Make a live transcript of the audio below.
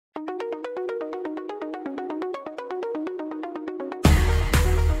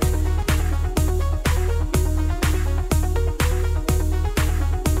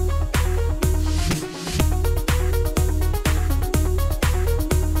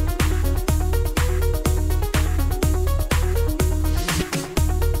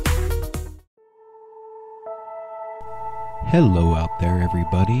Hello out there,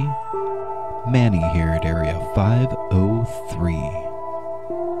 everybody. Manny here at Area 503.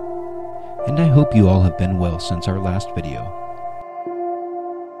 And I hope you all have been well since our last video.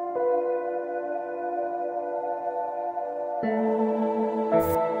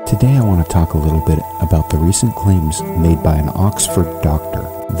 Today I want to talk a little bit about the recent claims made by an Oxford doctor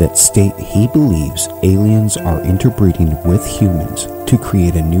that state he believes aliens are interbreeding with humans to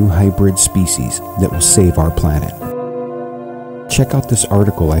create a new hybrid species that will save our planet. Check out this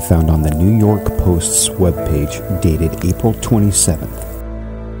article I found on the New York Post's webpage dated April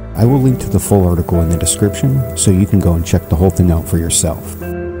 27th. I will link to the full article in the description so you can go and check the whole thing out for yourself.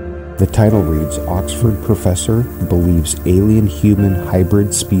 The title reads, Oxford professor believes alien-human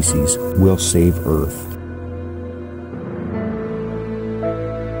hybrid species will save Earth.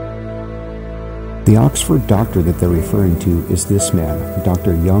 The Oxford doctor that they're referring to is this man,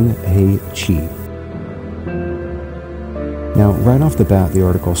 Dr. Young-hae Chi. Now, right off the bat, the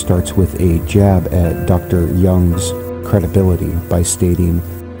article starts with a jab at Dr. Young's credibility by stating,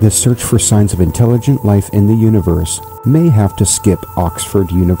 the search for signs of intelligent life in the universe may have to skip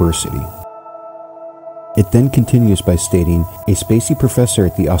Oxford University. It then continues by stating, a spacey professor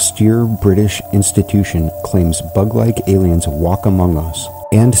at the austere British institution claims bug-like aliens walk among us,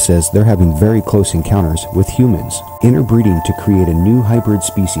 and says they're having very close encounters with humans, interbreeding to create a new hybrid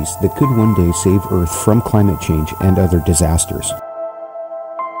species that could one day save Earth from climate change and other disasters.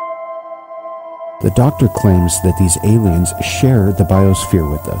 The doctor claims that these aliens share the biosphere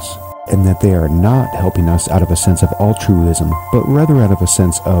with us, and that they are not helping us out of a sense of altruism, but rather out of a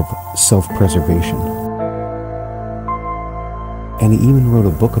sense of self-preservation. And he even wrote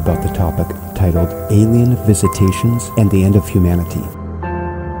a book about the topic titled Alien Visitations and the End of Humanity.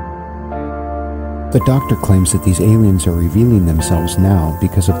 The doctor claims that these aliens are revealing themselves now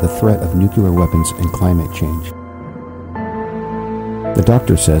because of the threat of nuclear weapons and climate change. The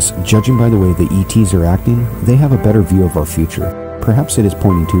doctor says, judging by the way the ETs are acting, they have a better view of our future. Perhaps it is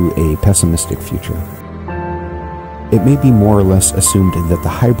pointing to a pessimistic future. It may be more or less assumed that the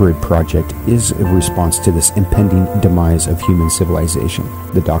hybrid project is a response to this impending demise of human civilization,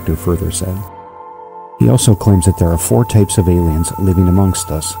 the doctor further said. He also claims that there are 4 types of aliens living amongst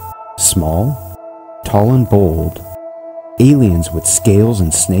us. Small, tall and bold, aliens with scales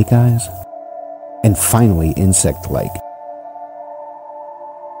and snake eyes, and finally insect-like.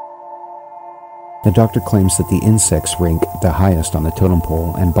 The doctor claims that the insects rank the highest on the totem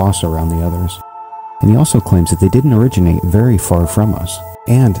pole and boss around the others. And he also claims that they didn't originate very far from us,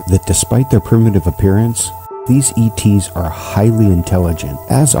 and that despite their primitive appearance, these ETs are highly intelligent,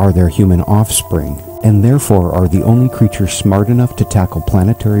 as are their human offspring, and therefore are the only creatures smart enough to tackle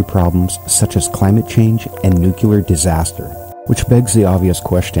planetary problems such as climate change and nuclear disaster. Which begs the obvious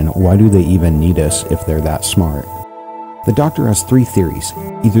question, why do they even need us if they're that smart? The doctor has 3 theories.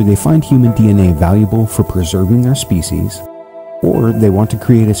 Either they find human DNA valuable for preserving their species, or they want to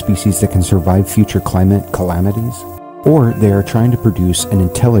create a species that can survive future climate calamities, or they are trying to produce an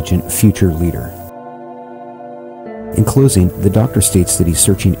intelligent future leader. In closing, the doctor states that he's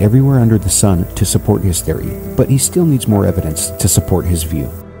searching everywhere under the sun to support his theory, but he still needs more evidence to support his view.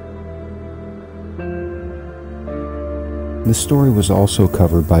 The story was also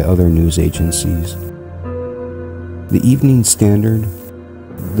covered by other news agencies. The Evening Standard,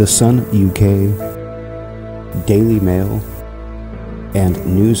 The Sun UK, Dailymail, and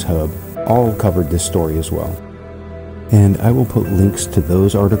Newshub all covered this story as well. And I will put links to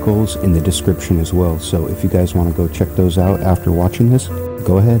those articles in the description as well, so if you guys want to go check those out after watching this,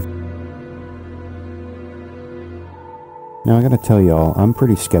 go ahead. Now I gotta tell y'all, I'm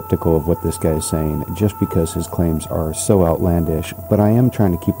pretty skeptical of what this guy is saying, just because his claims are so outlandish, but I am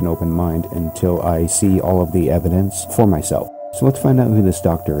trying to keep an open mind until I see all of the evidence for myself. So let's find out who this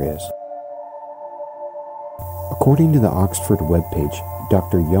doctor is. According to the Oxford webpage,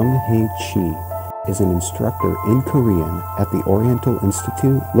 Dr. Young-hae Chi is an instructor in Korean at the Oriental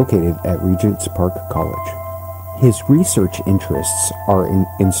Institute located at Regent's Park College. His research interests are in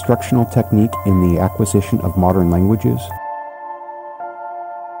instructional technique in the acquisition of modern languages,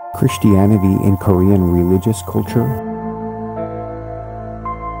 Christianity in Korean religious culture,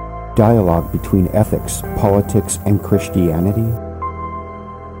 dialogue between ethics, politics, and Christianity,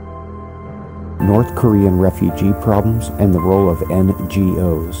 North Korean refugee problems, and the role of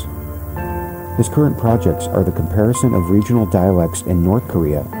NGOs. His current projects are the comparison of regional dialects in North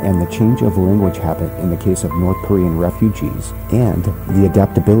Korea and the change of language habit in the case of North Korean refugees, and the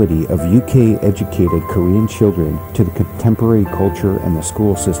adaptability of UK-educated Korean children to the contemporary culture and the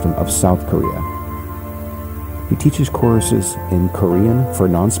school system of South Korea. He teaches courses in Korean for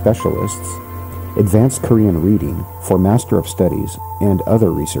non-specialists, Advanced Korean Reading for Master of Studies and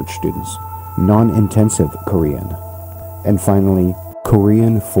other research students, Non-Intensive Korean, and finally,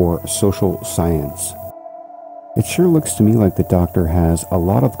 Korean for Social Science. It sure looks to me like the doctor has a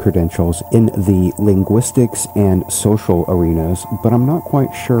lot of credentials in the linguistics and social arenas, but I'm not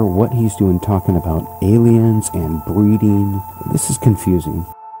quite sure what he's doing talking about aliens and breeding. This is confusing.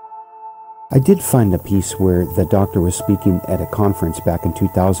 I did find a piece where the doctor was speaking at a conference back in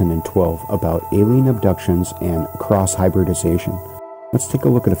 2012 about alien abductions and cross-hybridization. Let's take a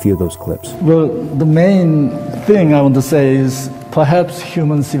look at a few of those clips. Well, the main thing I want to say is perhaps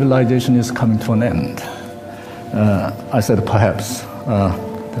human civilization is coming to an end. I said perhaps.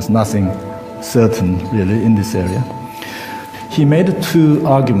 There's nothing certain really in this area. He made two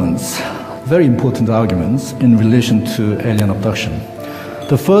arguments, very important arguments in relation to alien abduction.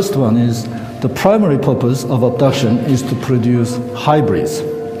 The first one is the primary purpose of abduction is to produce hybrids,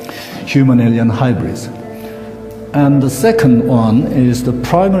 human-alien hybrids. And the second one is the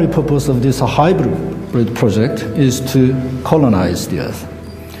primary purpose of this hybrid project is to colonize the Earth.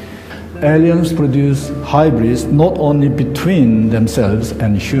 Aliens produce hybrids not only between themselves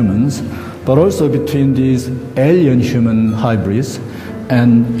and humans, but also between these alien-human hybrids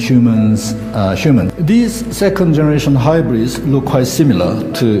and human. These second-generation hybrids look quite similar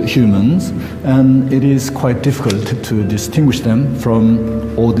to humans, and it is quite difficult to distinguish them from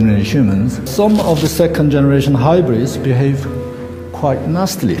ordinary humans. Some of the second-generation hybrids behave quite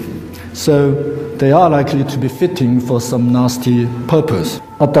nastily, so they are likely to be fitting for some nasty purpose.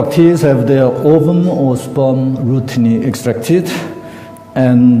 Abductees have their ovum or sperm routinely extracted,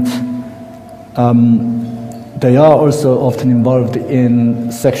 and they are also often involved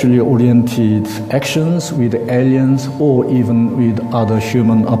in sexually oriented actions with aliens or even with other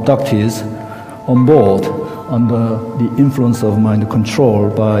human abductees on board under the influence of mind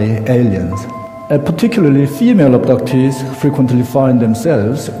control by aliens. Particularly female abductees frequently find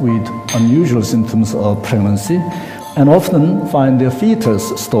themselves with unusual symptoms of pregnancy and often find their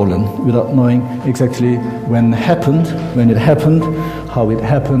fetus stolen without knowing exactly when it happened, how it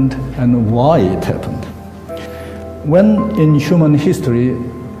happened, and why it happened. When in human history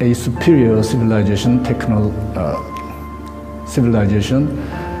a superior civilization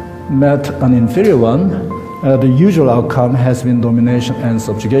met an inferior one, the usual outcome has been domination and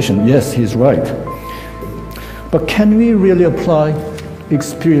subjugation. Yes, he's right. But can we really apply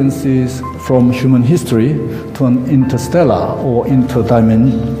experiences from human history to an interstellar or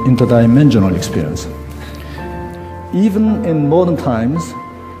interdimensional experience? Even in modern times,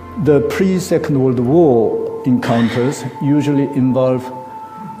 the pre-Second World War encounters usually involve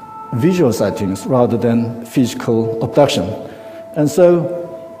visual sightings rather than physical abduction. And so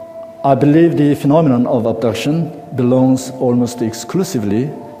I believe the phenomenon of abduction belongs almost exclusively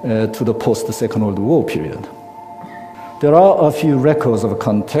to the post-Second World War period. There are a few records of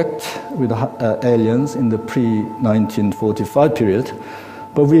contact with aliens in the pre-1945 period,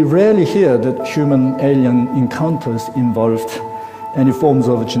 but we rarely hear that human-alien encounters involved any forms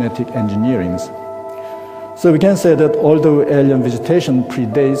of genetic engineering. So we can say that although alien visitation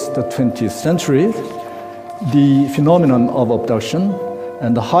predates the 20th century, the phenomenon of abduction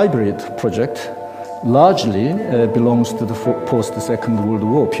and the hybrid project largely belongs to the post-Second World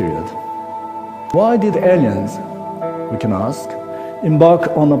War period. Why did aliens, we can ask,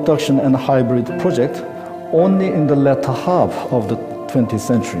 embark on abduction and hybrid project only in the latter half of the 20th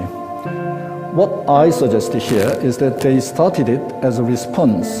century? What I suggest here is that they started it as a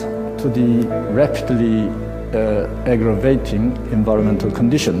response to the rapidly aggravating environmental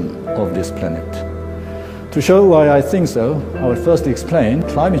condition of this planet. To show why I think so, I will first explain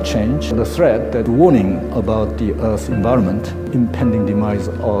climate change, the threat, that warning about the Earth's environment, impending demise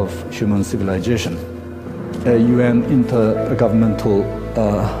of human civilization. A UN intergovernmental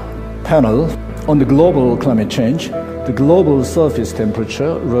panel on the global climate change, the global surface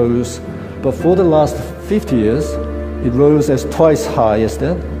temperature rose, but for the last 50 years, it rose as twice high as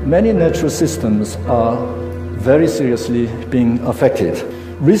that. Many natural systems are very seriously being affected.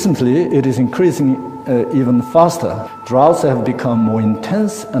 Recently, it is increasing even faster. Droughts have become more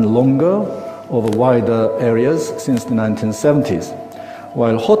intense and longer over wider areas since the 1970s,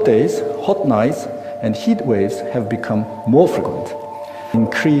 while hot days, hot nights, and heat waves have become more frequent.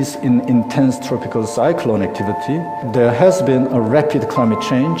 Increase in intense tropical cyclone activity. There has been a rapid climate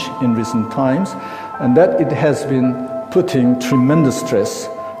change in recent times, and that it has been putting tremendous stress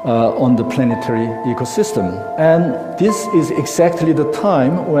on the planetary ecosystem. And this is exactly the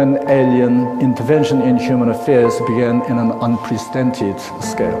time when alien intervention in human affairs began in an unprecedented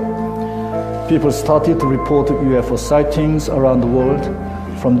scale. People started to report UFO sightings around the world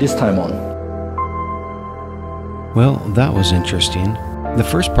from this time on. Well, that was interesting. The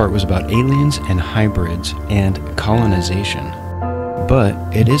first part was about aliens and hybrids and colonization. But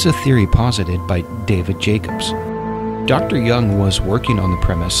it is a theory posited by David Jacobs. Dr. Young was working on the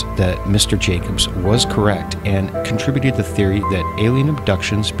premise that Mr. Jacobs was correct and contributed the theory that alien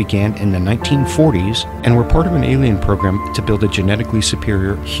abductions began in the 1940s and were part of an alien program to build a genetically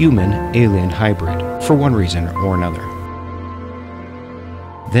superior human-alien hybrid for one reason or another.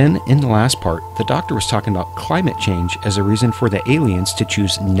 Then, in the last part, the doctor was talking about climate change as a reason for the aliens to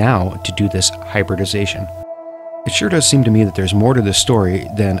choose now to do this hybridization. It sure does seem to me that there's more to this story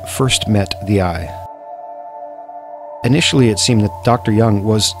than first met the eye. Initially, it seemed that Dr. Young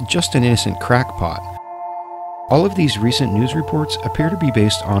was just an innocent crackpot. All of these recent news reports appear to be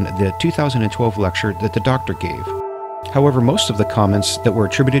based on the 2012 lecture that the doctor gave. However, most of the comments that were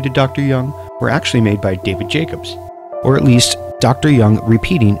attributed to Dr. Young were actually made by David Jacobs, or at least Dr. Young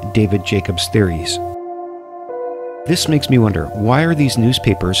repeating David Jacobs' theories. This makes me wonder, why are these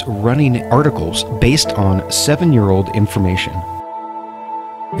newspapers running articles based on 7-year-old information?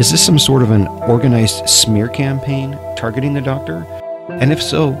 Is this some sort of an organized smear campaign targeting the doctor? And if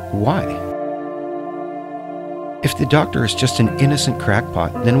so, why? If the doctor is just an innocent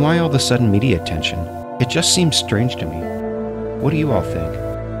crackpot, then why all the sudden media attention? It just seems strange to me. What do you all think?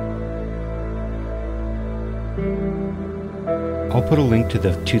 I'll put a link to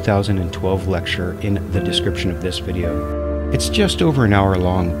the 2012 lecture in the description of this video. It's just over an hour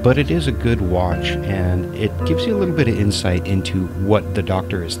long, but it is a good watch, and it gives you a little bit of insight into what the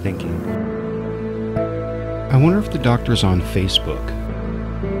doctor is thinking. I wonder if the doctor's on Facebook.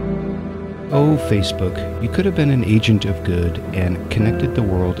 Oh, Facebook, you could have been an agent of good and connected the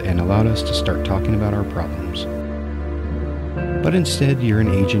world and allowed us to start talking about our problems. But instead, you're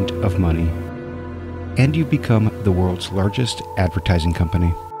an agent of money, and you've become the world's largest advertising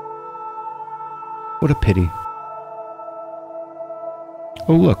company. What a pity.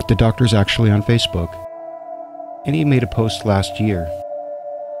 Oh look, the doctor's actually on Facebook. And he made a post last year.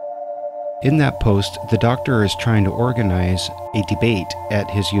 In that post, the doctor is trying to organize a debate at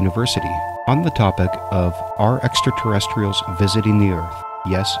his university on the topic of, are extraterrestrials visiting the Earth,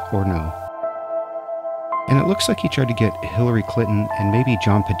 yes or no? And it looks like he tried to get Hillary Clinton and maybe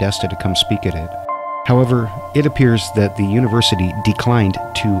John Podesta to come speak at it. However, it appears that the university declined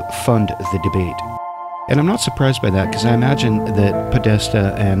to fund the debate. And I'm not surprised by that, because I imagine that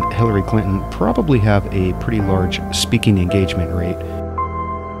Podesta and Hillary Clinton probably have a pretty large speaking engagement rate.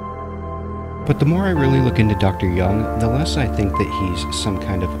 But the more I really look into Dr. Young, the less I think that he's some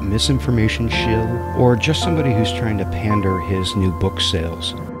kind of misinformation shill, or just somebody who's trying to pander his new book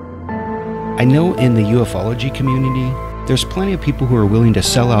sales. I know in the ufology community, there's plenty of people who are willing to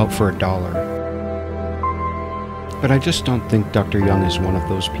sell out for $1. But I just don't think Dr. Young is one of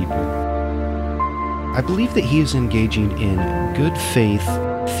those people. I believe that he is engaging in good faith,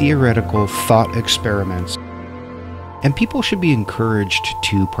 theoretical thought experiments, and people should be encouraged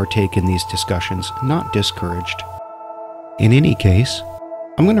to partake in these discussions, not discouraged. In any case,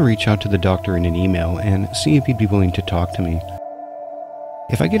 I'm going to reach out to the doctor in an email and see if he'd be willing to talk to me.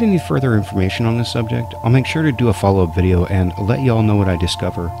 If I get any further information on this subject, I'll make sure to do a follow-up video and let y'all know what I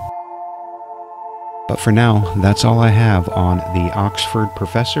discover. But for now, that's all I have on the Oxford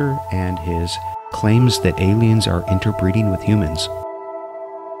professor and his claims that aliens are interbreeding with humans.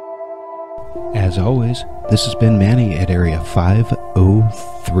 As always, this has been Manny at Area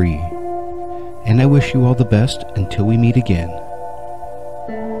 503, and I wish you all the best until we meet again.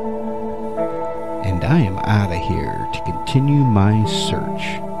 And I am out of here to continue my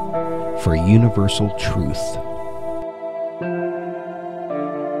search for universal truth.